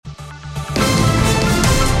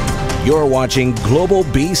You're watching Global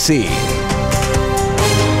BC.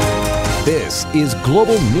 This is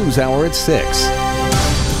Global News Hour at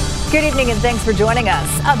 6. Good evening and thanks for joining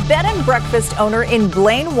us. A bed and breakfast owner in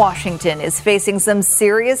Blaine, Washington is facing some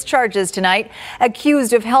serious charges tonight,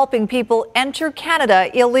 accused of helping people enter Canada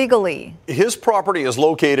illegally. His property is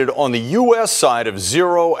located on the U.S. side of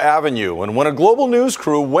Zero Avenue, and when a Global News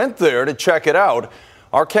crew went there to check it out,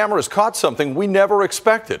 our cameras caught something we never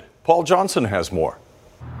expected. Paul Johnson has more.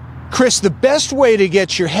 Chris, the best way to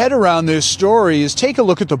get your head around this story is take a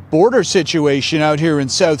look at the border situation out here in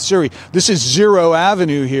South Surrey. This is Zero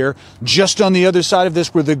Avenue here. Just on the other side of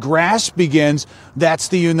this where the grass begins, that's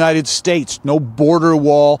the United States. No border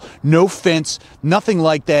wall, no fence, nothing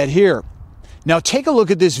like that here. Now take a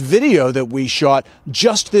look at this video that we shot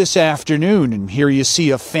just this afternoon. And here you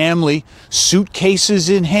see a family, suitcases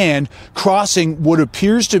in hand, crossing what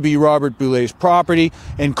appears to be Robert Boulet's property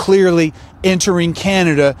and clearly entering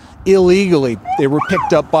Canada illegally. They were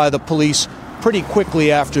picked up by the police pretty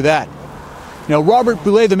quickly after that. Now, Robert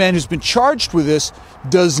Boulet, the man who's been charged with this,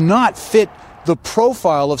 does not fit the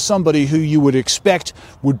profile of somebody who you would expect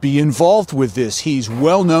would be involved with this. He's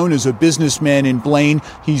well known as a businessman in Blaine.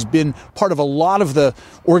 He's been part of a lot of the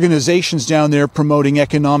organizations down there promoting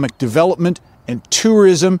economic development and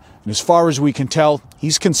tourism. And as far as we can tell,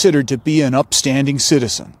 he's considered to be an upstanding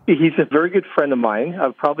citizen. He's a very good friend of mine.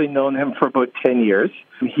 I've probably known him for about 10 years.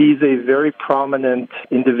 He's a very prominent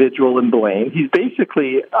individual in Blaine. He's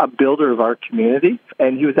basically a builder of our community,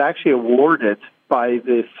 and he was actually awarded by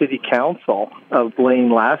the City Council of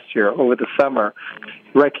Blaine last year over the summer,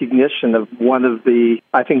 recognition of one of the,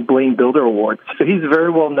 I think, Blaine Builder Awards. So he's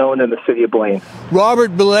very well known in the city of Blaine.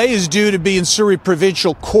 Robert Boulet is due to be in Surrey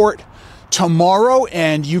Provincial Court tomorrow,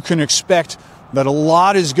 and you can expect that a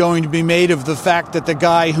lot is going to be made of the fact that the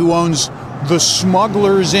guy who owns the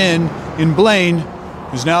Smugglers Inn in Blaine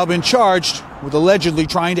has now been charged with allegedly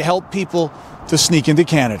trying to help people to sneak into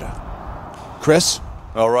Canada. Chris?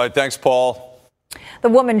 All right, thanks, Paul. The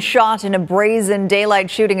woman shot in a brazen daylight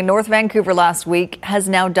shooting in North Vancouver last week has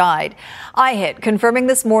now died. IHIT confirming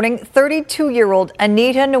this morning 32-year-old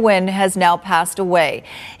Anita Nguyen has now passed away.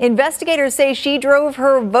 Investigators say she drove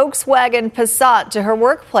her Volkswagen Passat to her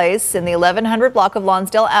workplace in the 1100 block of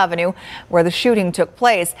Lonsdale Avenue where the shooting took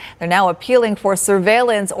place. They're now appealing for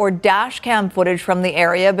surveillance or dash cam footage from the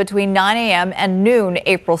area between 9 a.m. and noon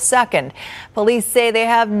April 2nd. Police say they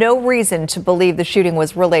have no reason to believe the shooting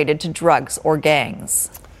was related to drugs or gangs.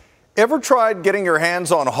 Ever tried getting your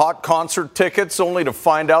hands on hot concert tickets only to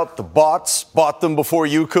find out the bots bought them before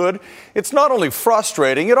you could? It's not only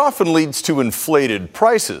frustrating, it often leads to inflated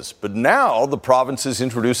prices. But now the province is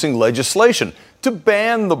introducing legislation to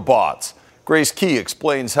ban the bots. Grace Key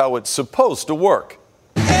explains how it's supposed to work.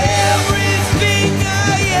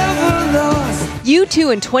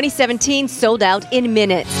 U2 in 2017 sold out in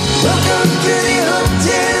minutes.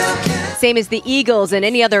 Same as the Eagles and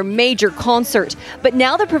any other major concert. But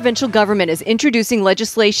now the provincial government is introducing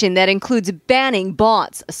legislation that includes banning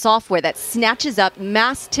bots, a software that snatches up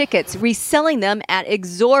mass tickets, reselling them at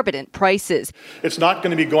exorbitant prices. It's not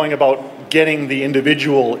going to be going about getting the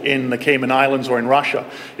individual in the Cayman Islands or in Russia.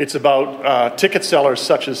 It's about ticket sellers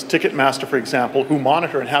such as Ticketmaster, for example, who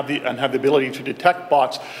monitor and have the ability to detect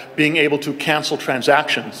bots being able to cancel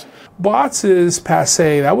transactions. Bots is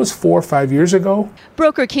passé. That was 4 or 5 years ago.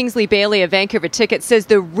 Broker Kingsley Bailey of Vancouver Tickets says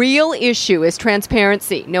the real issue is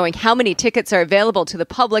transparency, knowing how many tickets are available to the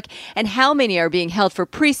public and how many are being held for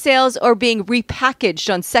pre-sales or being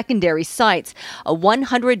repackaged on secondary sites. A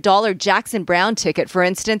 $100 Jackson Browne ticket, for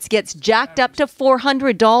instance, gets jacked up to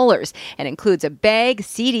 $400 and includes a bag,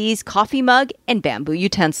 CDs, coffee mug, and bamboo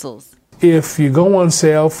utensils. If you go on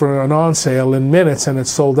sale for an on sale in minutes and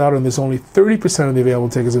it's sold out and there's only 30% of the available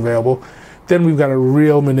tickets available, then we've got a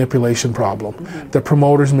real manipulation problem. The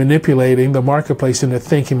promoters manipulating the marketplace into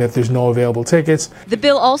thinking that there's no available tickets. The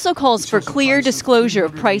bill also calls for clear disclosure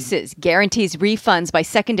of prices, guarantees refunds by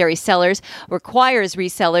secondary sellers, requires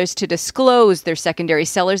resellers to disclose their secondary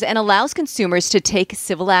sellers, and allows consumers to take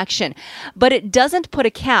civil action. But it doesn't put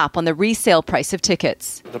a cap on the resale price of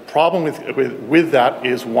tickets. The problem with that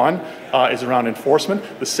is one, is around enforcement.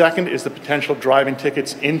 The second is the potential of driving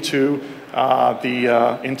tickets into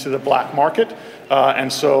the black market.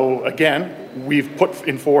 And so, again, we've put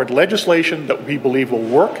forward legislation that we believe will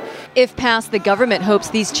work. If passed, the government hopes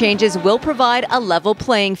these changes will provide a level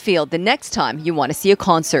playing field the next time you want to see a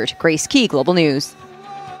concert. Grace Key, Global News.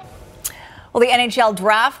 Well, the NHL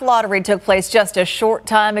Draft Lottery took place just a short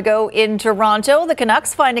time ago in Toronto. The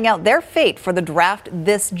Canucks finding out their fate for the draft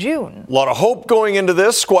this June. A lot of hope going into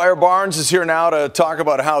this. Squire Barnes is here now to talk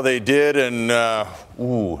about how they did, and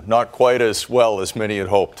not quite as well as many had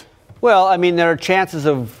hoped. Well, I mean, their chances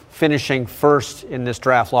of finishing first in this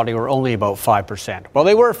draft lottery were only about 5%. Well,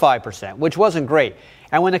 they were 5%, which wasn't great.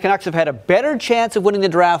 And when the Canucks have had a better chance of winning the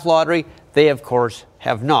draft lottery, they, of course,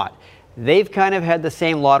 have not. They've kind of had the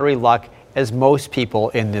same lottery luck as most people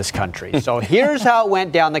in this country. So here's how it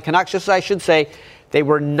went down. The Canucks, just I should say, they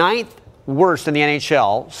were 9th worst in the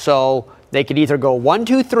NHL. So they could either go 1,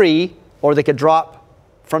 2, 3, or they could drop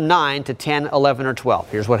from 9 to 10, 11, or 12.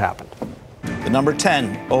 Here's what happened. The number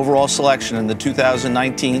 10 overall selection in the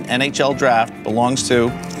 2019 NHL draft belongs to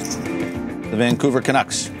the Vancouver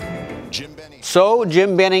Canucks. So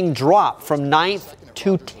Jim Benning dropped from 9th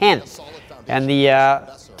to 10th. And the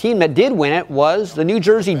team that did win it was the New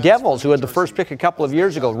Jersey Devils, who had the first pick a couple of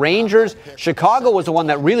years ago. Rangers, Chicago was the one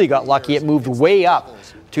that really got lucky. It moved way up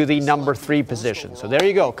to the number 3 position. So there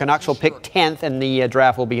you go. Canucks will pick 10th, and the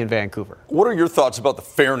draft will be in Vancouver. What are your thoughts about the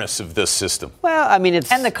fairness of this system? Well, I mean,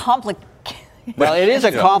 it's... And the Well, it is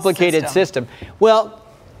a complicated system. Well,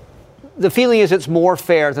 the feeling is it's more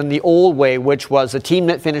fair than the old way, which was the team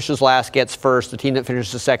that finishes last gets first, the team that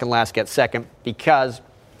finishes second last gets second, because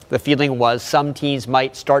the feeling was some teams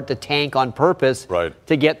might start to tank on purpose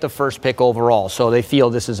to get the first pick overall. So they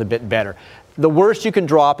feel this is a bit better. The worst you can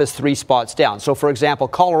drop is 3 spots down. So, for example,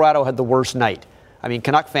 Colorado had the worst night. I mean,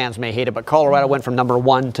 Canuck fans may hate it, but Colorado went from number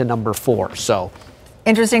 1 to number 4. So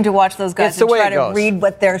interesting to watch those guys and try to read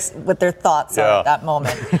what their thoughts are at that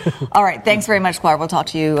moment. All right. Thanks very much, Squire. We'll talk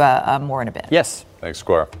to you more in a bit. Yes. Thanks,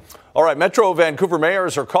 Squire. All right. Metro Vancouver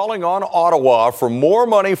mayors are calling on Ottawa for more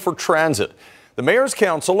money for transit. The Mayor's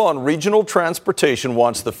Council on Regional Transportation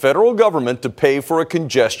wants the federal government to pay for a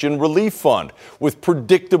congestion relief fund with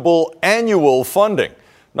predictable annual funding.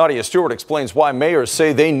 Nadia Stewart explains why mayors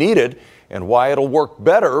say they need it and why it'll work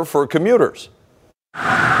better for commuters.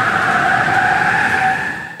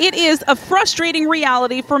 It is a frustrating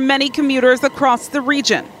reality for many commuters across the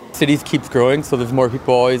region. Cities keeps growing, so there's more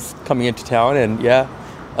people always coming into town, and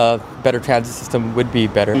a better transit system would be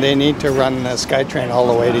better. They need to run the SkyTrain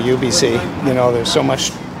all the way to UBC. You know, there's so much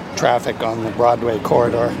traffic on the Broadway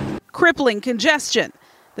corridor. Crippling congestion.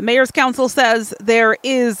 The Mayor's Council says there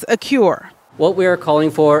is a cure. What we are calling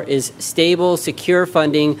for is stable, secure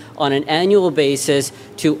funding on an annual basis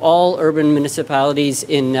to all urban municipalities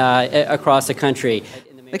across the country.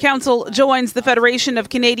 The council joins the Federation of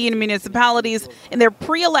Canadian Municipalities in their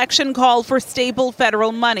pre-election call for stable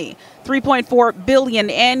federal money, $3.4 billion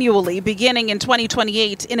annually beginning in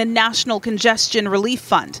 2028 in a national congestion relief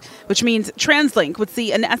fund, which means TransLink would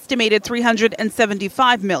see an estimated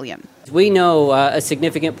 $375 million. We know a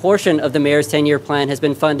significant portion of the mayor's 10-year plan has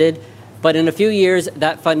been funded, but in a few years,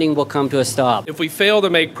 that funding will come to a stop. If we fail to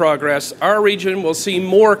make progress, our region will see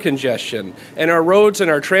more congestion, and our roads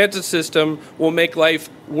and our transit system will make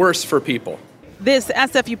life worse for people. This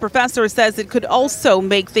SFU professor says it could also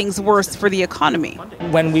make things worse for the economy.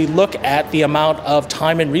 When we look at the amount of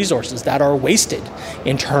time and resources that are wasted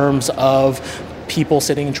in terms of people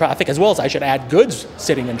sitting in traffic, as well as, I should add, goods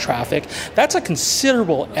sitting in traffic, that's a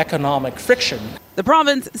considerable economic friction. The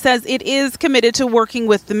province says it is committed to working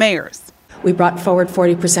with the mayors. We brought forward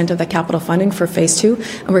 40% of the capital funding for Phase 2,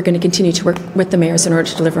 and we're going to continue to work with the mayors in order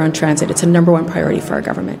to deliver on transit. It's a number 1 priority for our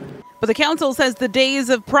government. But the council says the days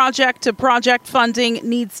of project-to-project funding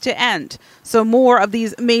needs to end, so more of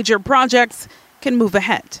these major projects can move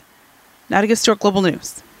ahead. Nadia Stewart, Global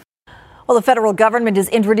News. Well, the federal government is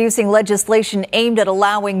introducing legislation aimed at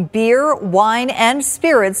allowing beer, wine, and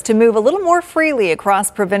spirits to move a little more freely across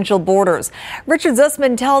provincial borders. Richard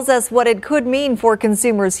Zussman tells us what it could mean for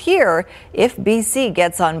consumers here if BC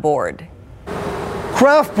gets on board.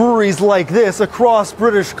 Craft breweries like this across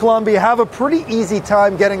British Columbia have a pretty easy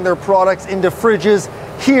time getting their products into fridges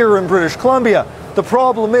here in British Columbia. The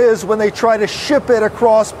problem is when they try to ship it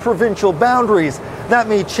across provincial boundaries. That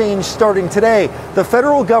may change starting today. The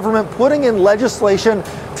federal government putting in legislation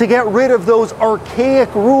to get rid of those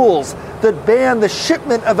archaic rules that ban the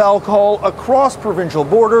shipment of alcohol across provincial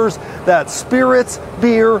borders, that's spirits,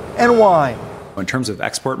 beer, and wine. In terms of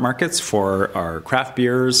export markets for our craft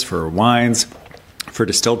beers, for wines, for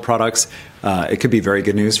distilled products, it could be very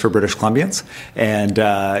good news for British Columbians. And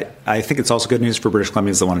I think it's also good news for British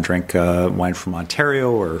Columbians that want to drink wine from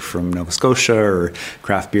Ontario or from Nova Scotia or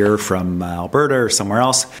craft beer from Alberta or somewhere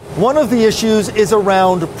else. One of the issues is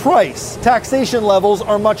around price. Taxation levels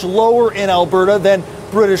are much lower in Alberta than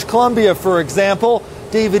British Columbia, for example.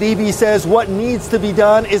 David Eby says what needs to be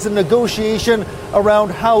done is a negotiation around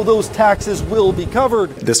how those taxes will be covered.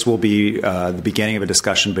 This will be the beginning of a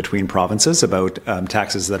discussion between provinces about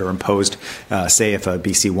taxes that are imposed. Say if a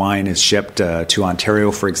BC wine is shipped to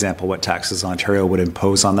Ontario, for example, what taxes Ontario would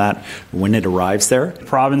impose on that when it arrives there.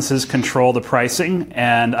 Provinces control the pricing,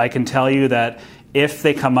 and I can tell you that if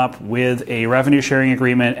they come up with a revenue sharing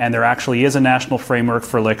agreement and there actually is a national framework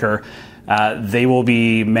for liquor, they will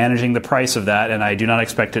be managing the price of that, and I do not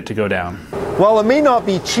expect it to go down. While it may not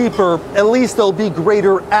be cheaper, at least there'll be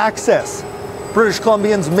greater access. British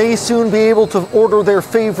Columbians may soon be able to order their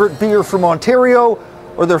favorite beer from Ontario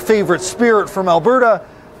or their favorite spirit from Alberta.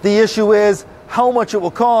 The issue is how much it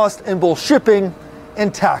will cost in both shipping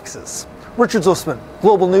and taxes. Richard Zussman,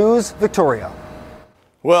 Global News, Victoria.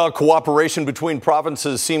 Well, cooperation between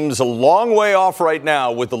provinces seems a long way off right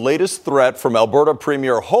now with the latest threat from Alberta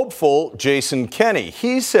Premier hopeful Jason Kenney.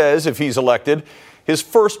 He says if he's elected, his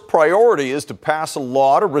first priority is to pass a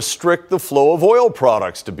law to restrict the flow of oil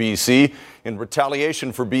products to BC in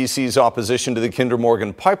retaliation for BC's opposition to the Kinder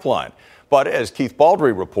Morgan pipeline. But as Keith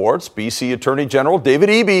Baldry reports, BC Attorney General David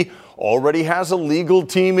Eby already has a legal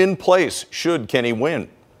team in place should Kenney win.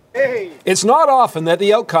 It's not often that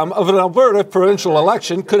the outcome of an Alberta provincial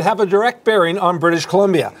election could have a direct bearing on British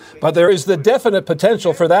Columbia, but there is the definite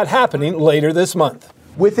potential for that happening later this month.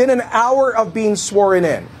 Within an hour of being sworn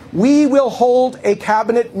in, we will hold a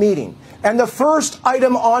cabinet meeting, and the first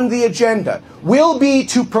item on the agenda will be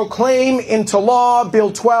to proclaim into law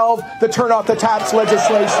Bill 12, the Turn Off the Taps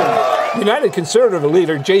legislation. United Conservative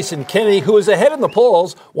leader Jason Kenney, who is ahead in the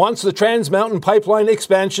polls, wants the Trans Mountain Pipeline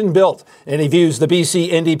expansion built, and he views the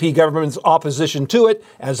BC NDP government's opposition to it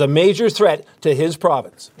as a major threat to his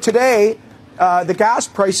province. Today, the gas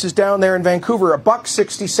prices down there in Vancouver are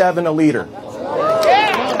 $1.67 a litre.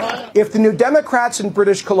 If the New Democrats in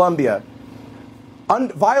British Columbia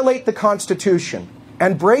violate the Constitution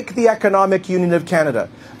and break the Economic Union of Canada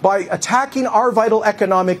by attacking our vital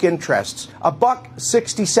economic interests,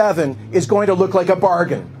 $1.67 is going to look like a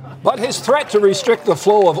bargain. But his threat to restrict the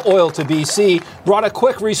flow of oil to BC brought a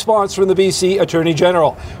quick response from the BC Attorney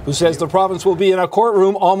General, who says the province will be in a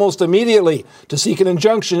courtroom almost immediately to seek an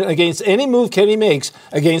injunction against any move Kenney makes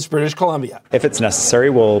against British Columbia. If it's necessary,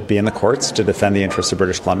 we'll be in the courts to defend the interests of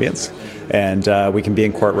British Columbians, and we can be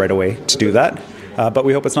in court right away to do that. But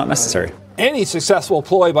we hope it's not necessary. Any successful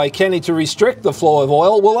ploy by Kenney to restrict the flow of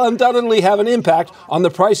oil will undoubtedly have an impact on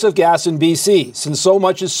the price of gas in BC, since so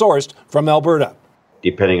much is sourced from Alberta.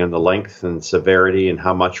 Depending on the length and severity and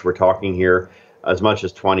how much we're talking here, as much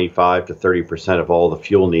as 25 to 30% of all the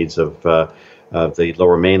fuel needs of the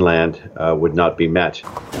Lower Mainland would not be met.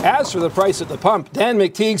 As for the price at the pump, Dan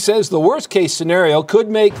McTeague says the worst case scenario could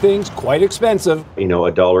make things quite expensive. You know,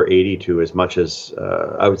 $1.80 to as much as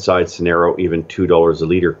outside scenario, even $2 a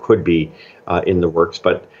litre could be in the works.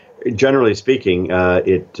 But generally speaking,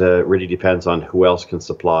 it really depends on who else can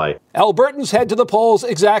supply. Albertans head to the polls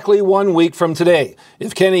exactly 1 week from today.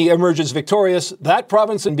 If Kenney emerges victorious, that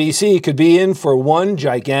province in BC could be in for one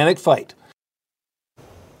gigantic fight.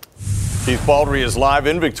 Keith Baldry is live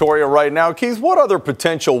in Victoria right now. Keith, what other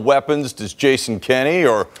potential weapons does Jason Kenney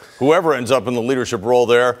or whoever ends up in the leadership role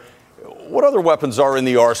there, what other weapons are in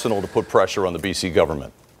the arsenal to put pressure on the BC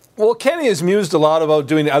government? Well, Kenney has mused a lot about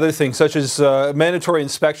doing other things, such as mandatory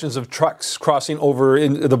inspections of trucks crossing over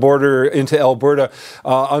the border into Alberta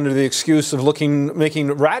under the excuse of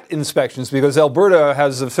making rat inspections, because Alberta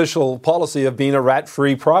has official policy of being a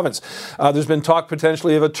rat-free province. There's been talk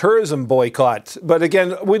potentially of a tourism boycott. But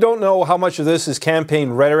again, we don't know how much of this is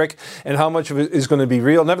campaign rhetoric and how much of it is going to be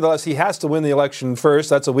real. Nevertheless, he has to win the election first.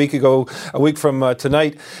 That's a week from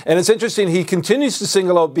tonight. And it's interesting, he continues to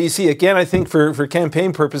single out BC, again, I think for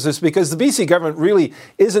campaign purposes, because the BC government really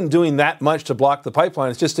isn't doing that much to block the pipeline.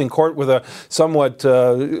 It's just in court with a somewhat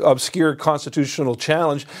obscure constitutional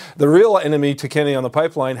challenge. The real enemy to Kenney on the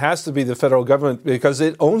pipeline has to be the federal government, because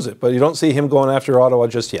it owns it, but you don't see him going after Ottawa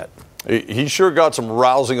just yet. He sure got some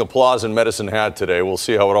rousing applause in Medicine Hat today. We'll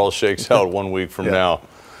see how it all shakes out 1 week from now.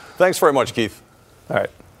 Thanks very much, Keith. All right.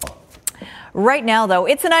 Right now, though,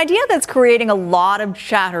 it's an idea that's creating a lot of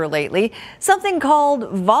chatter lately, something called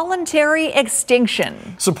voluntary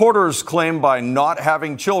extinction. Supporters claim by not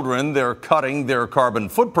having children, they're cutting their carbon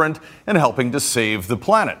footprint and helping to save the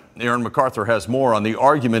planet. Aaron MacArthur has more on the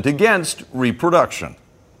argument against reproduction.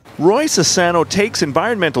 Roy Sassano takes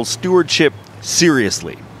environmental stewardship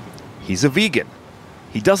seriously. He's a vegan.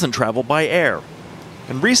 He doesn't travel by air.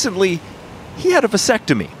 And recently, he had a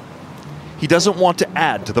vasectomy. He doesn't want to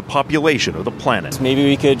add to the population of the planet. Maybe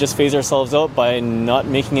we could just phase ourselves out by not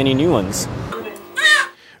making any new ones.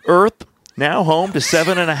 Earth, now home to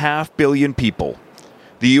 7.5 billion people.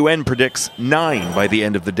 The UN predicts 9 by the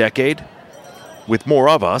end of the decade. With more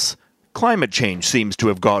of us, climate change seems to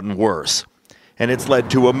have gotten worse. And it's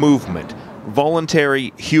led to a movement,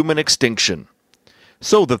 voluntary human extinction.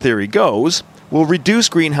 So the theory goes, we'll reduce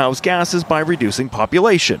greenhouse gases by reducing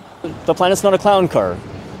population. The planet's not a clown car.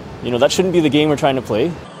 That shouldn't be the game we're trying to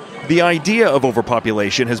play. The idea of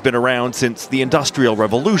overpopulation has been around since the Industrial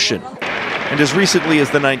Revolution. And as recently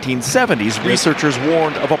as the 1970s, researchers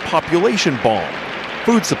warned of a population bomb.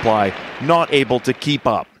 Food supply not able to keep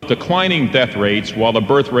up. Declining death rates while the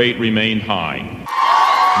birth rate remained high.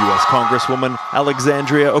 U.S. Congresswoman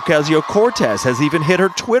Alexandria Ocasio-Cortez has even hit her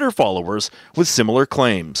Twitter followers with similar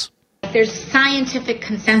claims. There's scientific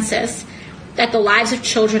consensus that the lives of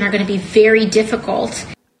children are going to be very difficult.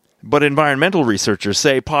 But environmental researchers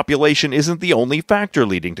say population isn't the only factor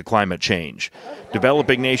leading to climate change.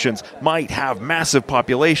 Developing nations might have massive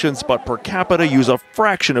populations, but per capita use a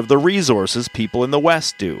fraction of the resources people in the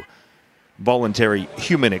West do. Voluntary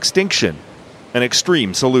human extinction, an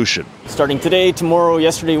extreme solution. Starting today, tomorrow,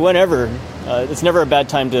 yesterday, whenever, it's never a bad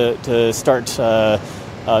time to start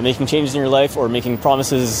making changes in your life or making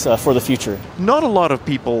promises for the future. Not a lot of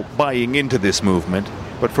people buying into this movement,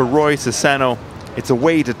 but for Roy Cesano, it's a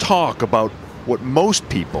way to talk about what most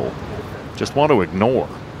people just want to ignore.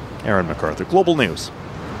 Aaron MacArthur, Global News.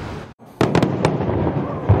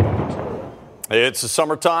 It's a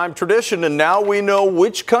summertime tradition, and now we know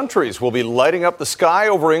which countries will be lighting up the sky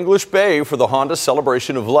over English Bay for the Honda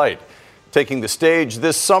Celebration of Light. Taking the stage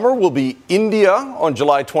this summer will be India on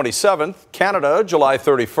July 27th, Canada July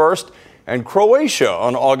 31st, and Croatia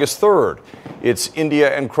on August 3rd. It's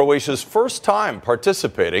India and Croatia's first time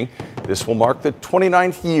participating. This will mark the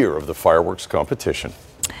 29th year of the fireworks competition.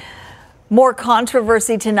 More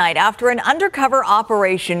controversy tonight after an undercover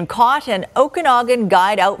operation caught an Okanagan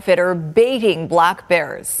guide outfitter baiting black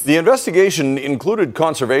bears. The investigation included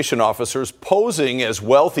conservation officers posing as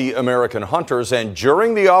wealthy American hunters, and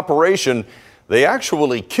during the operation, they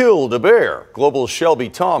actually killed a bear. Global's Shelby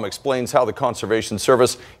Tom explains how the Conservation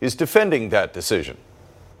Service is defending that decision.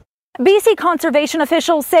 BC conservation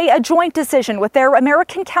officials say a joint decision with their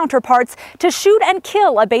American counterparts to shoot and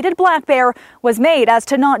kill a baited black bear was made as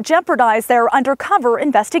to not jeopardize their undercover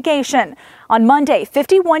investigation. On Monday,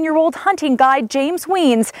 51-year-old hunting guide James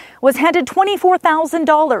Weens was handed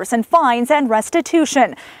 $24,000 in fines and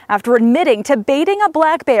restitution after admitting to baiting a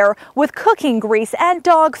black bear with cooking grease and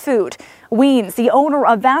dog food. Weens, the owner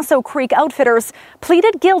of Vaso Creek Outfitters,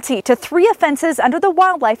 pleaded guilty to 3 offenses under the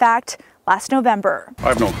Wildlife Act last November. I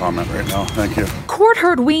have no comment right now. Thank you. Court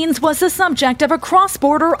heard Weens was the subject of a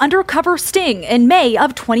cross-border undercover sting in May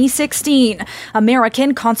of 2016.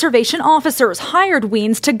 American conservation officers hired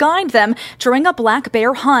Weens to guide them during a black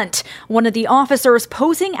bear hunt. One of the officers,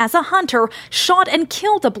 posing as a hunter, shot and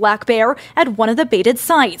killed a black bear at one of the baited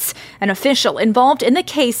sites. An official involved in the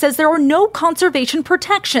case says there are no conservation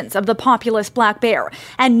protections of the populous black bear,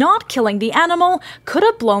 and not killing the animal could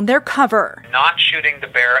have blown their cover. Not shooting the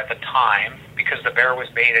bear at the time, because the bear was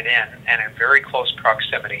baited in and in very close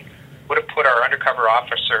proximity, would have put our undercover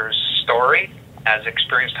officers' story as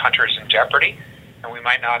experienced hunters in jeopardy, and we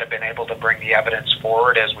might not have been able to bring the evidence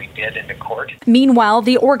forward as we did into court. Meanwhile,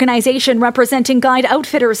 the organization representing guide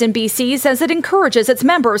outfitters in BC says it encourages its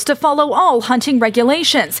members to follow all hunting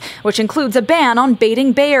regulations, which includes a ban on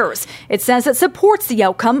baiting bears. It says it supports the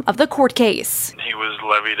outcome of the court case. He was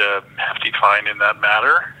levied a hefty fine in that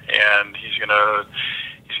matter, and he's going to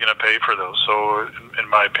pay for those. So, in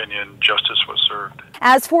my opinion, justice was served.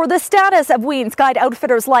 As for the status of Weens Guide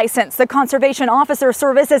Outfitters license, the Conservation Officer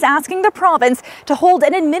Service is asking the province to hold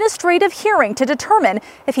an administrative hearing to determine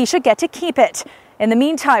if he should get to keep it. In the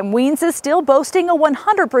meantime, Weens is still boasting a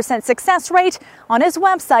 100% success rate on his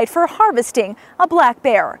website for harvesting a black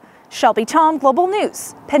bear. Shelby Tom, Global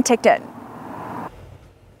News, Penticton.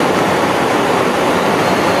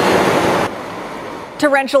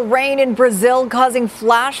 Torrential rain in Brazil causing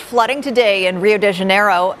flash flooding today in Rio de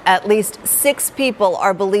Janeiro. At least 6 people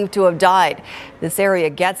are believed to have died. This area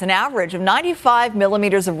gets an average of 95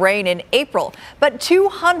 millimeters of rain in April, but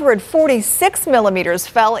 246 millimeters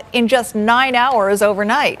fell in just 9 hours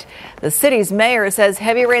overnight. The city's mayor says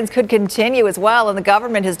heavy rains could continue as well, and the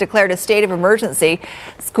government has declared a state of emergency.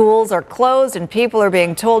 Schools are closed and people are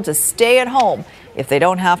being told to stay at home if they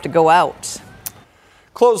don't have to go out.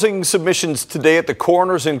 Closing submissions today at the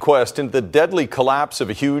coroner's inquest into the deadly collapse of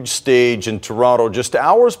a huge stage in Toronto just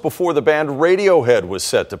hours before the band Radiohead was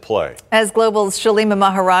set to play. As Global's Shalima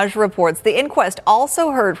Maharaj reports, the inquest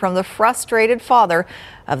also heard from the frustrated father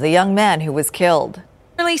of the young man who was killed.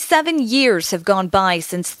 Nearly 7 years have gone by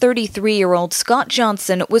since 33-year-old Scott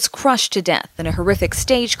Johnson was crushed to death in a horrific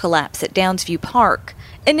stage collapse at Downsview Park.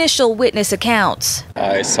 Initial witness accounts.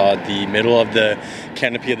 I saw the middle of the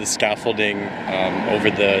canopy of the scaffolding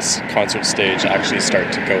over the concert stage actually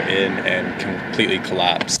start to go in and completely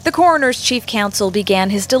collapse. The coroner's chief counsel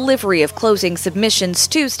began his delivery of closing submissions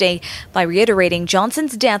Tuesday by reiterating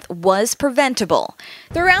Johnson's death was preventable.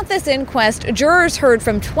 Throughout this inquest, jurors heard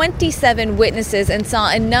from 27 witnesses and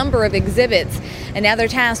saw a number of exhibits. And now they're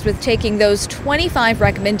tasked with taking those 25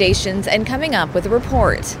 recommendations and coming up with a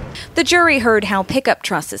report. The jury heard how pickup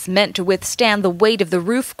trusses meant to withstand the weight of the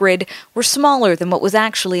roof grid were smaller than what was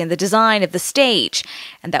actually in the design of the stage,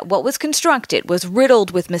 and that what was constructed was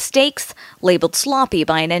riddled with mistakes, labeled sloppy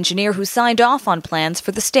by an engineer who signed off on plans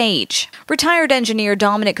for the stage. Retired engineer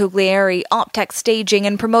Dominic Guglieri, Optex Staging,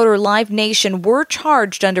 and promoter Live Nation were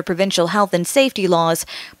charged under provincial health and safety laws,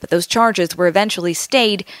 but those charges were eventually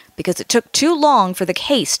stayed because it took too long for the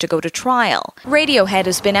case to go to trial. Radiohead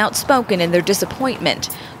has been outspoken in their disappointment.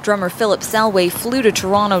 Drummer Philip Selway flew to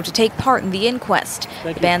Toronto to take part in the inquest.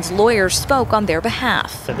 The band's lawyers spoke on their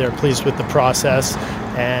behalf. They're pleased with the process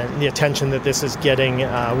and the attention that this is getting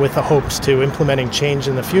with the hopes to implementing change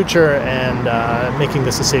in the future and making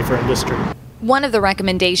this a safer industry. One of the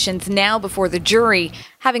recommendations now before the jury,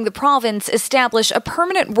 having the province establish a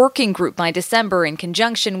permanent working group by December in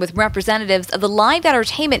conjunction with representatives of the live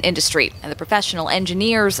entertainment industry and the professional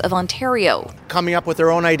engineers of Ontario. Coming up with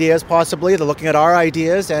their own ideas, possibly. They're looking at our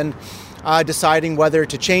ideas and deciding whether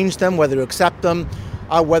to change them, whether to accept them,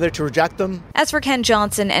 whether to reject them. As for Ken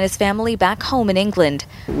Johnson and his family back home in England,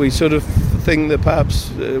 we sort of think that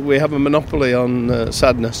perhaps we have a monopoly on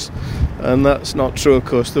sadness. And that's not true, of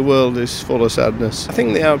course. The world is full of sadness. I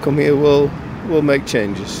think the outcome here will make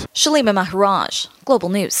changes. Shalima Maharaj, Global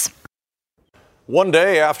News. One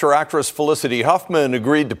day after actress Felicity Huffman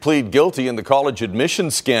agreed to plead guilty in the college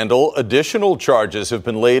admissions scandal, additional charges have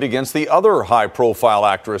been laid against the other high-profile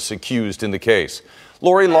actress accused in the case.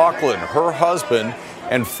 Lori Loughlin, her husband,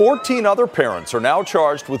 and 14 other parents are now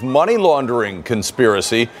charged with money laundering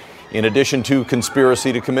conspiracy, in addition to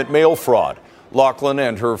conspiracy to commit mail fraud. Loughlin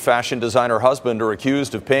and her fashion designer husband are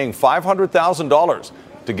accused of paying $500,000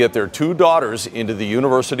 to get their two daughters into the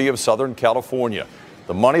University of Southern California.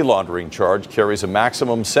 The money laundering charge carries a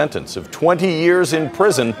maximum sentence of 20 years in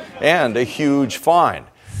prison and a huge fine.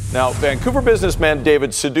 Now, Vancouver businessman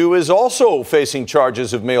David Sidhu is also facing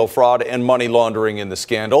charges of mail fraud and money laundering in the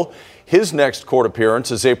scandal. His next court appearance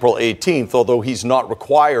is April 18th, although he's not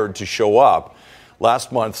required to show up.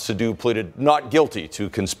 Last month, Sidhu pleaded not guilty to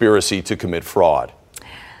conspiracy to commit fraud.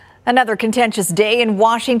 Another contentious day in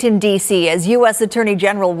Washington, D.C. as U.S. Attorney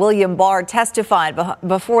General William Barr testified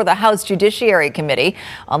before the House Judiciary Committee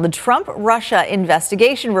on the Trump-Russia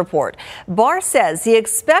investigation report. Barr says he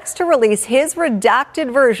expects to release his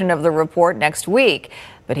redacted version of the report next week,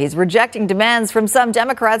 but he's rejecting demands from some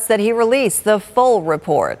Democrats that he release the full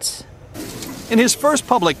report. In his first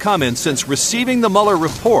public comments since receiving the Mueller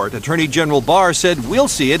report, Attorney General Barr said we'll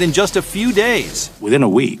see it in just a few days. Within a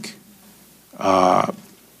week,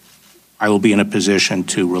 I will be in a position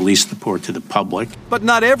to release the report to the public. But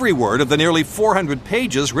not every word of the nearly 400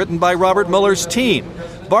 pages written by Robert Mueller's team.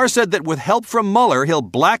 Barr said that with help from Mueller, he'll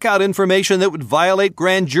black out information that would violate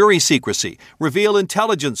grand jury secrecy, reveal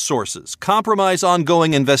intelligence sources, compromise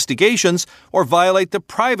ongoing investigations, or violate the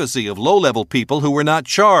privacy of low-level people who were not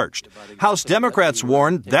charged. House Democrats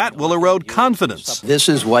warned that will erode confidence. This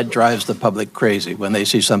is what drives the public crazy when they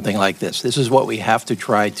see something like this. This is what we have to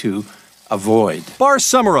try to avoid. Barr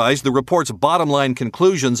summarized the report's bottom-line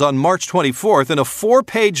conclusions on March 24th in a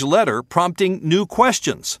 4-page letter prompting new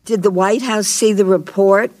questions. Did the White House see the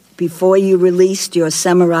report before you released your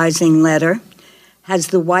summarizing letter? Has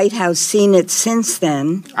the White House seen it since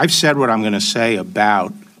then? I've said what I'm going to say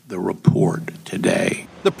about the report today.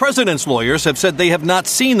 The president's lawyers have said they have not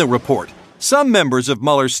seen the report. Some members of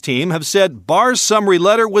Mueller's team have said Barr's summary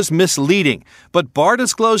letter was misleading, but Barr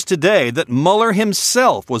disclosed today that Mueller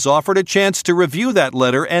himself was offered a chance to review that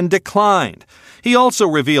letter and declined. He also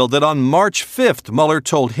revealed that on March 5th, Mueller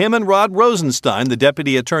told him and Rod Rosenstein, the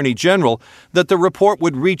Deputy Attorney General, that the report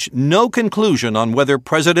would reach no conclusion on whether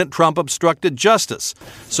President Trump obstructed justice.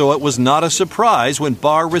 So it was not a surprise when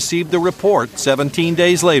Barr received the report 17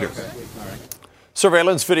 days later.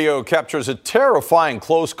 Surveillance video captures a terrifying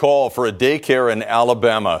close call for a daycare in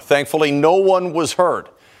Alabama. Thankfully, no one was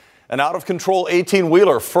hurt. An out-of-control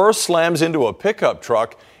 18-wheeler first slams into a pickup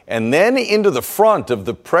truck and then into the front of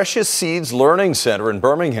the Precious Seeds Learning Center in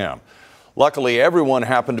Birmingham. Luckily, everyone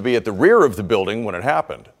happened to be at the rear of the building when it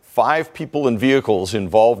happened. 5 people in vehicles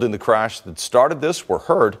involved in the crash that started this were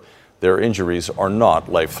hurt. Their injuries are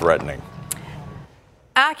not life-threatening.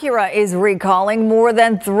 Acura is recalling more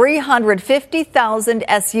than 350,000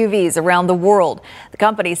 SUVs around the world. The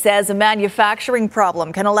company says a manufacturing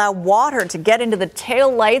problem can allow water to get into the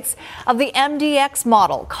tail lights of the MDX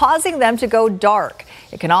model, causing them to go dark.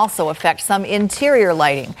 It can also affect some interior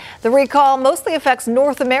lighting. The recall mostly affects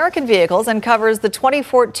North American vehicles and covers the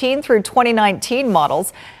 2014 through 2019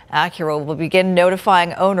 models. Acura will begin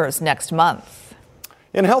notifying owners next month.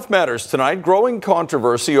 In Health Matters tonight, growing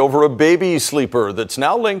controversy over a baby sleeper that's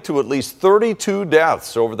now linked to at least 32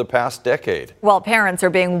 deaths over the past decade. While parents are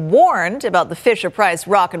being warned about the Fisher-Price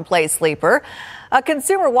Rock and Play sleeper, a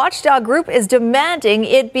consumer watchdog group is demanding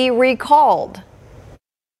it be recalled.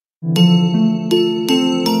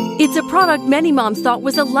 It's a product many moms thought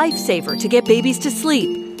was a lifesaver to get babies to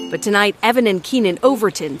sleep. But tonight, Evan and Keenan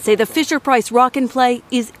Overton say the Fisher-Price Rock and Play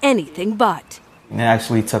is anything but. It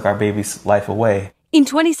actually took our baby's life away. In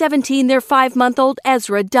 2017, their 5-month-old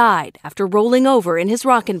Ezra died after rolling over in his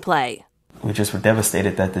Rock and Play. We just were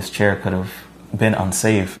devastated that this chair could have been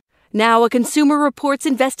unsafe. Now, a Consumer Reports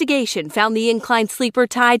investigation found the incline sleeper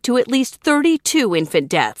tied to at least 32 infant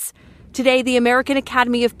deaths. Today, the American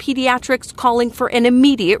Academy of Pediatrics calling for an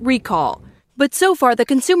immediate recall. But so far, the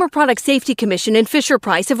Consumer Product Safety Commission and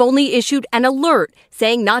Fisher-Price have only issued an alert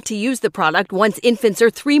saying not to use the product once infants are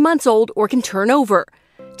 3 months old or can turn over.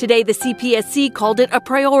 Today, the CPSC called it a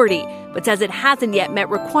priority, but says it hasn't yet met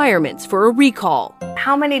requirements for a recall.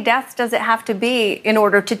 How many deaths does it have to be in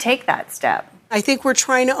order to take that step? I think we're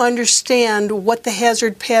trying to understand what the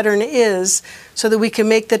hazard pattern is so that we can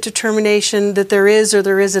make the determination that there is or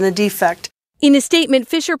there isn't a defect. In a statement,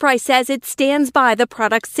 Fisher-Price says it stands by the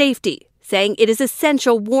product's safety, saying it is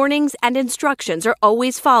essential warnings and instructions are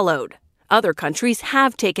always followed. Other countries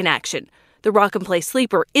have taken action. The Rock and Play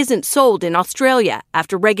sleeper isn't sold in Australia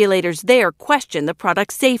after regulators there questioned the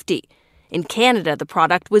product's safety. In Canada, the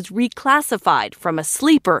product was reclassified from a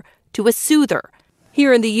sleeper to a soother.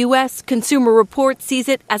 Here in the U.S., Consumer Reports sees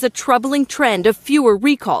it as a troubling trend of fewer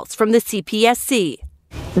recalls from the CPSC.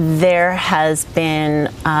 There has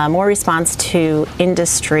been more response to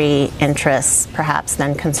industry interests, perhaps,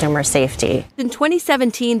 than consumer safety. In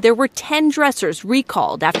 2017, there were 10 dressers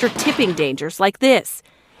recalled after tipping dangers like this.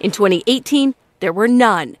 In 2018, there were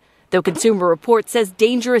none, though Consumer Reports says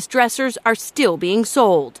dangerous dressers are still being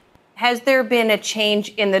sold. Has there been a change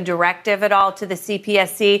in the directive at all to the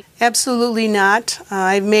CPSC? Absolutely not.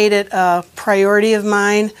 I've made it a priority of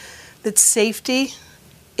mine that safety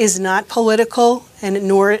is not political, and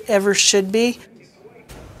nor it ever should be.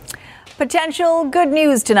 Potential good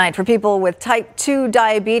news tonight for people with type 2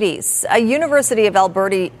 diabetes. A University of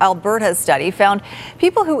Alberta study found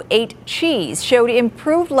people who ate cheese showed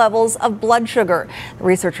improved levels of blood sugar. The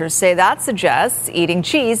researchers say that suggests eating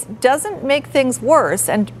cheese doesn't make things worse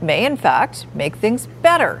and may, in fact, make things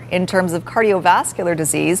better in terms of cardiovascular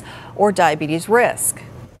disease or diabetes risk.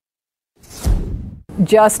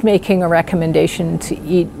 Just making a recommendation to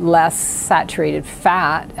eat less saturated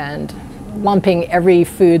fat and lumping every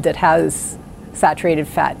food that has saturated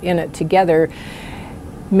fat in it together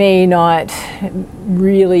may not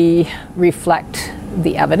really reflect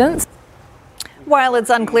the evidence. While it's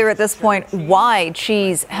unclear at this point why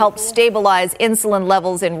cheese helps stabilize insulin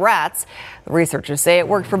levels in rats, the researchers say it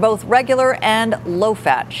worked for both regular and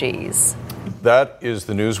low-fat cheese. That is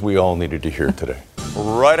the news we all needed to hear today.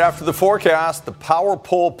 Right after the forecast, the power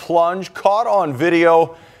pole plunge caught on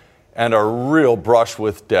video and a real brush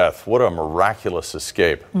with death. What a miraculous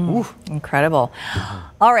escape. Incredible.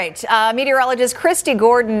 All right. Meteorologist Christy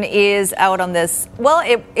Gordon is out on this. Well,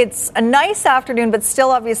 it's a nice afternoon, but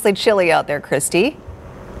still obviously chilly out there, Christy.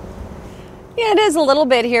 Yeah, it is a little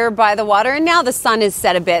bit here by the water, and now the sun is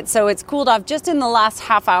set a bit, so it's cooled off just in the last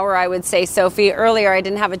half hour, I would say, Sophie. Earlier, I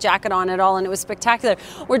didn't have a jacket on at all, and it was spectacular.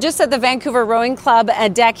 We're just at the Vancouver Rowing Club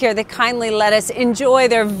deck here. They kindly let us enjoy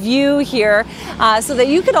their view here so that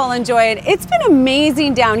you could all enjoy it. It's been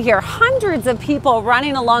amazing down here. Hundreds of people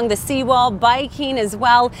running along the seawall, biking as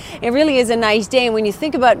well. It really is a nice day, and when you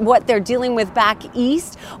think about what they're dealing with back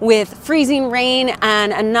east with freezing rain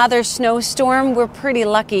and another snowstorm, we're pretty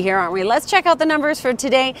lucky here, aren't we? Let's check out the numbers for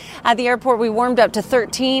today. At the airport, we warmed up to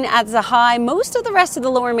 13 as a high. Most of the rest of the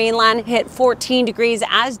lower mainland hit 14 degrees,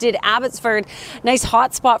 as did Abbotsford. Nice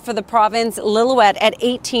hot spot for the province. Lillooet at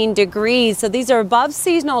 18 degrees. So these are above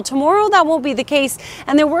seasonal. Tomorrow, that won't be the case.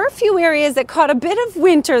 And there were a few areas that caught a bit of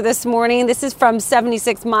winter this morning. This is from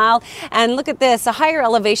 76 Mile. And look at this, a higher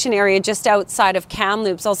elevation area just outside of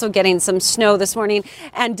Kamloops, also getting some snow this morning.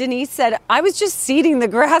 And Denise said, I was just seeding the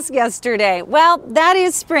grass yesterday. Well, that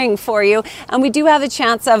is spring for you. and we do have a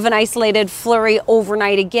chance of an isolated flurry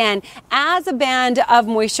overnight again as a band of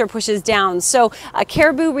moisture pushes down. So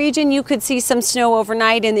Caribou region, you could see some snow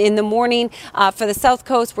overnight. In the morning for the south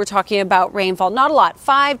coast, we're talking about rainfall. Not a lot,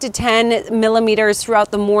 5 to 10 millimeters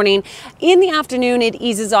throughout the morning. In the afternoon, it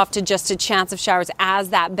eases off to just a chance of showers as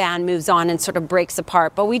that band moves on and sort of breaks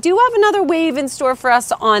apart. But we do have another wave in store for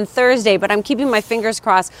us on Thursday, but I'm keeping my fingers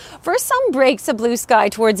crossed for some breaks of blue sky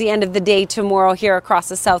towards the end of the day tomorrow here across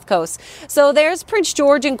the south coast. So there's Prince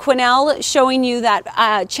George and Quesnel showing you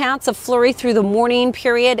that chance of flurry through the morning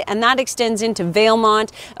period, and that extends into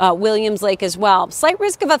Valemont, Williams Lake as well. Slight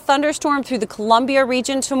risk of a thunderstorm through the Columbia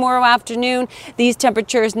region tomorrow afternoon. These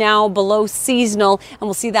temperatures now below seasonal, and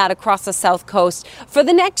we'll see that across the south coast for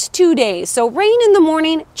the next 2 days. So rain in the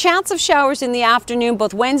morning, chance of showers in the afternoon,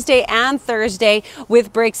 both Wednesday and Thursday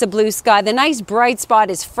with breaks of blue sky. The nice bright spot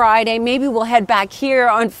is Friday. Maybe we'll head back here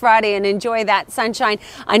on Friday and enjoy that sunshine.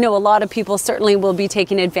 I know a lot of people certainly will be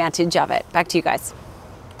taking advantage of it. Back to you guys.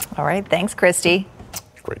 All right. Thanks, Christy.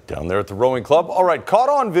 Great down there at the rowing club. All right. Caught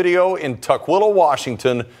on video in Tukwila,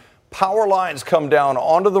 Washington. Power lines come down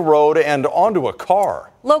onto the road and onto a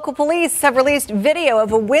car. Local police have released video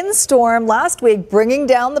of a windstorm last week bringing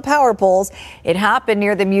down the power poles. It happened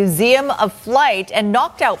near the Museum of Flight and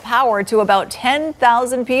knocked out power to about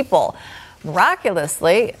 10,000 people.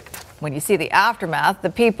 Miraculously, when you see the aftermath, the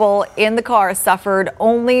people in the car suffered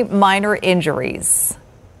only minor injuries.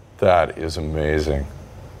 That is amazing.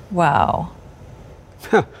 Wow.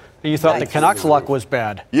 You thought the Canucks' luck was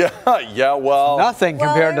bad. Yeah, well. Nothing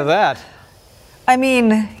compared to that. I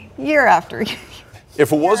mean, year after year.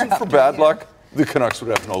 If it wasn't for bad luck, the Canucks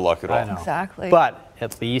would have no luck at all. I know. Exactly. But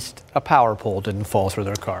at least a power pole didn't fall through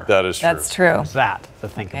their car. That is true. That's true. There's that to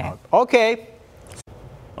think about. Okay.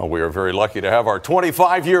 Oh, we are very lucky to have our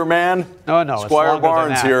 25-year man, Squire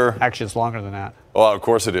Barnes, here. Actually, it's longer than that. Well, of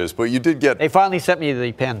course it is. But you did get... They finally sent me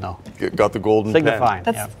the pen, though. Got the golden Signifying,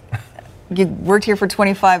 pen. yeah. You worked here for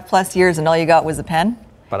 25 plus years and all you got was a pen?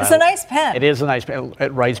 But it's a nice pen. It is a nice pen.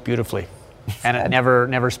 It writes beautifully. And it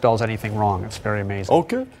never spells anything wrong. It's very amazing.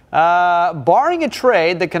 Okay. Barring a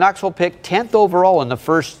trade, the Canucks will pick 10th overall in the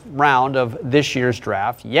first round of this year's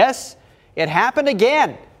draft. Yes, it happened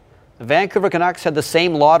again. The Vancouver Canucks had the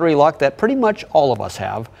same lottery luck that pretty much all of us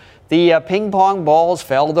have. The ping pong balls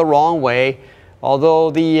fell the wrong way. Although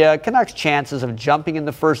the Canucks' chances of jumping in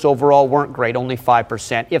the first overall weren't great, only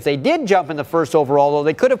 5%. If they did jump in the first overall, though,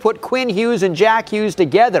 they could have put Quinn Hughes and Jack Hughes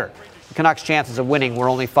together. The Canucks' chances of winning were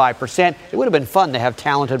only 5%. It would have been fun to have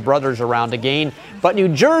talented brothers around again. But New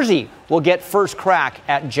Jersey will get first crack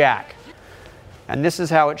at Jack. And this is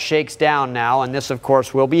how it shakes down now. And this, of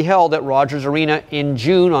course, will be held at Rogers Arena in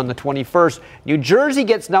June on the 21st. New Jersey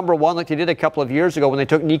gets number one like they did a couple of years ago when they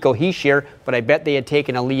took Nico Hischier, but I bet they had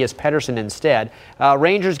taken Elias Pettersson instead.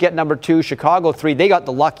 Rangers get number 2, Chicago 3. They got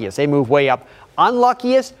the luckiest. They move way up.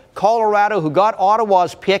 Unluckiest, Colorado, who got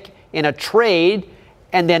Ottawa's pick in a trade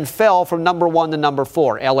and then fell from number 1 to number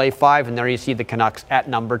 4. LA 5, and there you see the Canucks at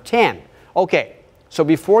number 10. Okay, so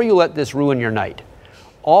before you let this ruin your night,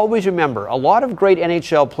 always remember, a lot of great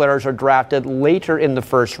NHL players are drafted later in the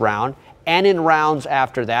first round and in rounds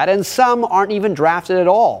after that, and some aren't even drafted at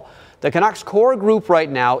all. The Canucks core group right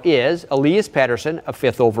now is Elias Pettersson, a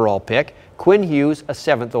 5th overall pick, Quinn Hughes, a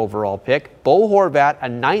 7th overall pick, Bo Horvat, a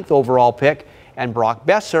 9th overall pick, and Brock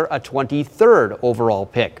Besser, a 23rd overall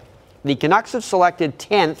pick. The Canucks have selected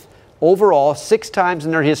 10th overall 6 times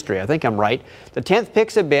in their history. I think I'm right. The 10th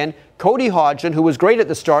picks have been Cody Hodgson, who was great at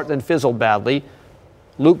the start, then fizzled badly,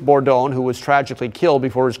 Luc Bourdon, who was tragically killed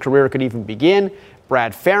before his career could even begin,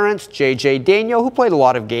 Brad Ferentz, J.J. Daigneault, who played a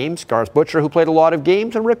lot of games, Garth Butcher, who played a lot of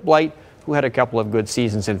games, and Rick Blight, who had a couple of good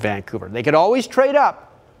seasons in Vancouver. They could always trade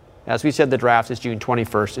up. As we said, the draft is June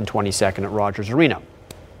 21st and 22nd at Rogers Arena.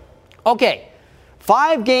 Okay,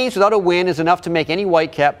 5 games without a win is enough to make any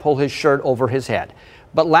Whitecap pull his shirt over his head.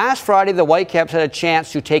 But last Friday, the Whitecaps had a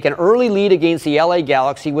chance to take an early lead against the LA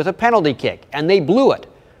Galaxy with a penalty kick, and they blew it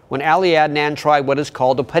when Ali Adnan tried what is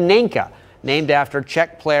called a Panenka, named after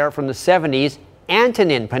Czech player from the 70s,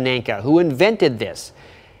 Antonin Panenka, who invented this.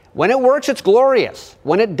 When it works, it's glorious.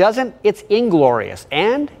 When it doesn't, it's inglorious.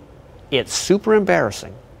 And it's super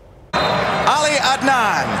embarrassing. Ali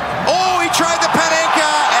Adnan. Oh, he tried the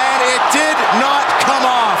Panenka, and it did not come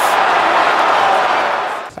off.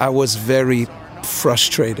 I was very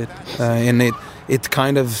frustrated, and it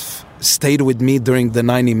kind of stayed with me during the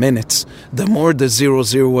 90 minutes. The more the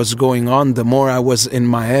 0-0 was going on, the more I was in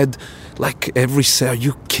my head, like every say, are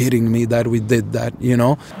you kidding me that we did that, you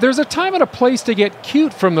know? There's a time and a place to get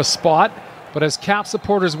cute from the spot, but as Cap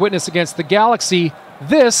supporters witness against the Galaxy,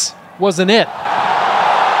 this wasn't it.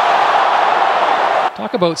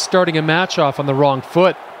 Talk about starting a match off on the wrong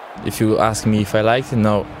foot. If you ask me if I liked it,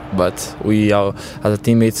 no. But we are, as a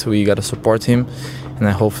teammates, we got to support him. And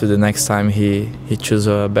I hope the next time he chooses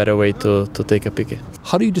a better way to take a PK.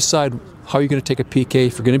 How do you decide how you're going to take a PK,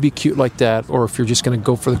 if you're going to be cute like that, or if you're just going to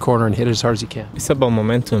go for the corner and hit it as hard as you can? It's about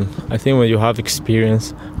momentum. I think when you have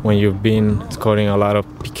experience, when you've been scoring a lot of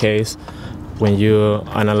PKs, when you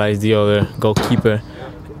analyze the other goalkeeper,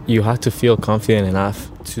 you have to feel confident enough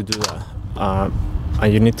to do that.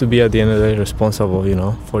 And you need to be, at the end of the day, responsible,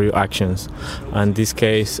 for your actions. And in this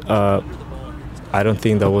case, I don't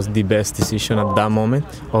think that was the best decision at that moment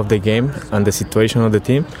of the game and the situation of the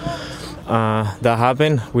team. That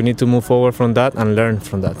happened. We need to move forward from that and learn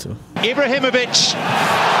from that too. Ibrahimovic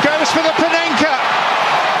goes for the Panenka.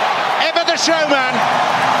 Ever the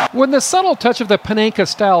showman. When the subtle touch of the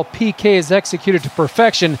Panenka-style PK is executed to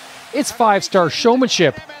perfection, it's five-star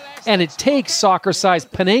showmanship. And it takes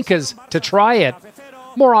soccer-sized Panenkas to try it.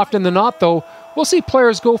 More often than not, though, we'll see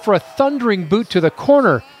players go for a thundering boot to the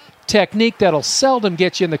corner, technique that'll seldom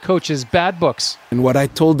get you in the coach's bad books. And what I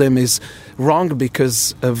told them is wrong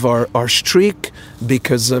because of our streak,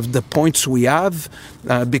 because of the points we have,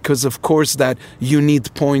 because of course that you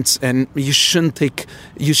need points, and you should take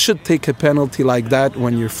a penalty like that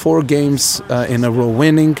when you're 4 games in a row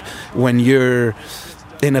winning, when you're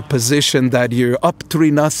in a position that you're up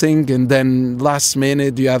 3-0 and then last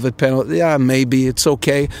minute you have a penalty. Yeah, maybe it's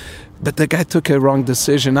okay. But the guy took a wrong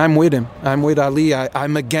decision. I'm with him. I'm with Ali.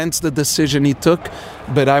 I'm against the decision he took,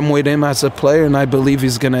 but I'm with him as a player, and I believe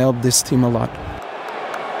he's going to help this team a lot.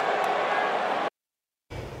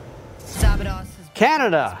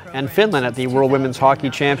 Canada and Finland at the World Women's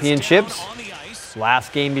Hockey Championships.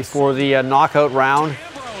 Last game before the knockout round.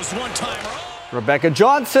 Rebecca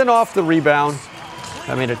Johnson off the rebound.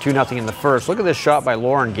 I made it 2-0 in the first. Look at this shot by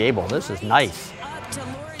Lauren Gable. This is nice.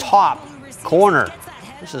 Top corner.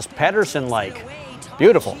 This is Pedersen-like.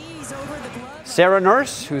 Beautiful. Sarah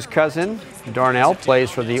Nurse, whose cousin Darnell plays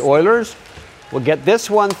for the Oilers, will get this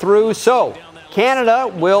one through. So Canada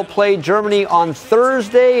will play Germany on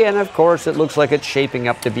Thursday, and of course it looks like it's shaping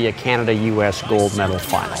up to be a Canada-US gold medal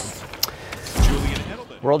final.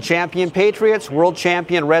 World champion Patriots, world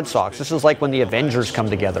champion Red Sox. This is like when the Avengers come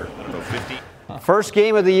together. First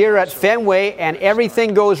game of the year at Fenway, and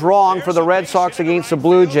everything goes wrong for the Red Sox against the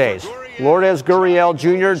Blue Jays. Lourdes Gurriel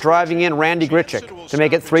Jr. driving in Randy Grichuk to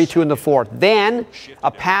make it 3-2 in the fourth. Then a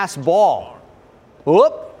pass ball.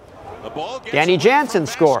 Whoop. Danny Jansen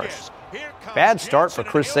scores. Bad start for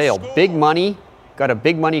Chris Sale. Big money. Got a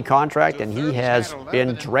big money contract, and he has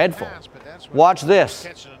been dreadful. Watch this.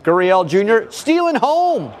 Gurriel Jr. stealing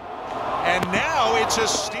home. And now it's a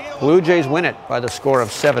steal. Blue Jays win it by the score of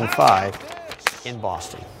 7-5 in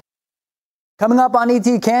Boston. Coming up on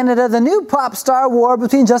ET Canada, the new pop star war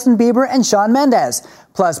between Justin Bieber and Shawn Mendes.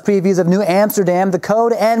 Plus previews of New Amsterdam, The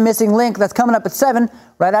Code, and Missing Link. That's coming up at 7,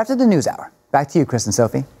 right after the news hour. Back to you, Chris and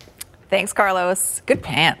Sophie. Thanks, Carlos. Good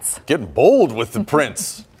pants. Getting bold with the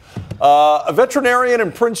prince. A veterinarian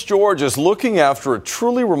in Prince George is looking after a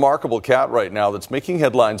truly remarkable cat right now that's making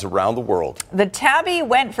headlines around the world. The tabby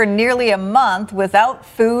went for nearly a month without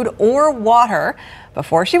food or water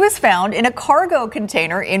before she was found in a cargo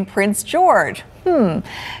container in Prince George.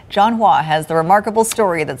 John Hua has the remarkable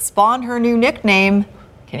story that spawned her new nickname.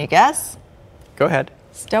 Can you guess? Go ahead.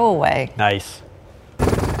 Stowaway. Nice.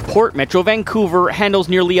 Port Metro Vancouver handles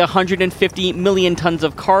nearly 150 million tons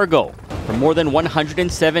of cargo from more than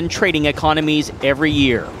 107 trading economies every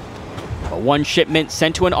year. But one shipment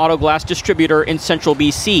sent to an auto glass distributor in central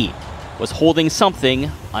BC was holding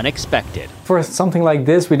something unexpected. For something like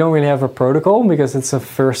this, we don't really have a protocol because it's a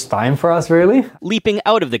first time for us, really. Leaping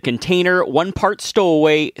out of the container, 1 part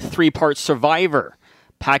stowaway, 3 parts survivor,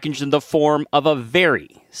 packaged in the form of a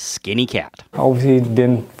very skinny cat. Obviously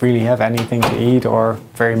didn't really have anything to eat or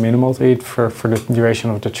very minimal to eat for the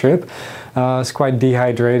duration of the trip. It's quite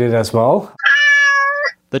dehydrated as well.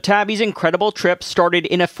 The tabby's incredible trip started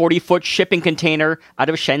in a 40-foot shipping container out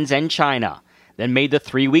of Shenzhen, China, then made the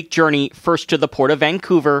 3-week journey first to the Port of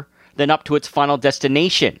Vancouver, then up to its final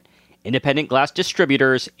destination, Independent Glass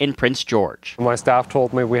Distributors in Prince George. My staff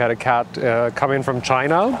told me we had a cat come in from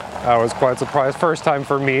China. I was quite surprised. First time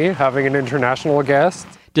for me having an international guest.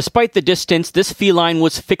 Despite the distance, this feline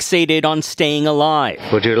was fixated on staying alive.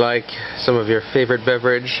 Would you like some of your favorite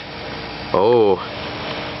beverage? Oh,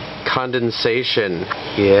 condensation.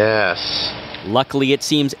 Yes. Luckily, it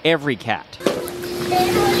seems every cat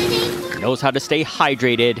knows how to stay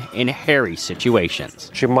hydrated in hairy situations.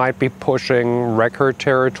 She might be pushing record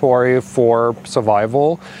territory for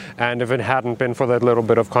survival, and if it hadn't been for that little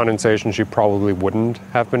bit of condensation, she probably wouldn't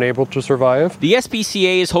have been able to survive. The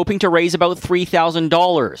SPCA is hoping to raise about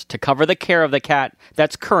 $3,000 to cover the care of the cat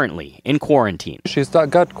that's currently in quarantine. She's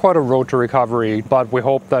got quite a road to recovery, but we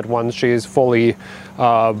hope that once she's fully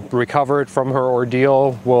recovered from her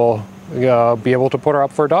ordeal, we'll be able to put her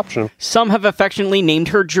up for adoption. Some have affectionately named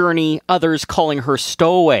her Journey, others calling her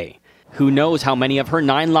Stowaway. Who knows how many of her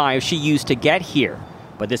 9 lives she used to get here,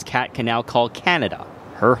 but this cat can now call Canada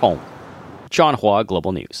her home. John Hua,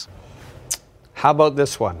 Global News. How about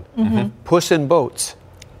this one? Puss in Boats.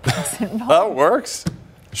 That works.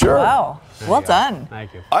 Sure. Wow. Well done.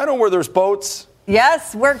 Thank you. I know where there's boats.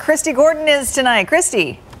 Yes, where Christy Gordon is tonight.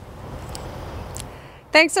 Christy.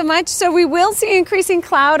 Thanks so much. So we will see increasing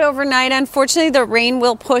cloud overnight. Unfortunately, the rain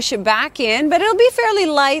will push back in, but it'll be fairly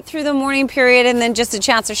light through the morning period and then just a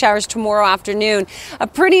chance of showers tomorrow afternoon. A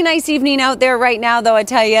pretty nice evening out there right now, though, I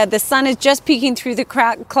tell you. The sun is just peeking through the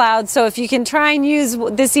clouds, so if you can try and use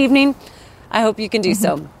this evening, I hope you can do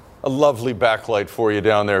so. A lovely backlight for you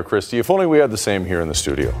down there, Christy. If only we had the same here in the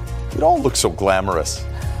studio. It all looks so glamorous.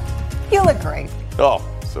 You look great. Oh,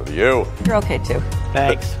 so do you. You're okay, too.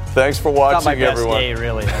 Thanks. Thanks for watching, Not my best everyone. day,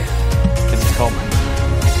 really. I couldn't call my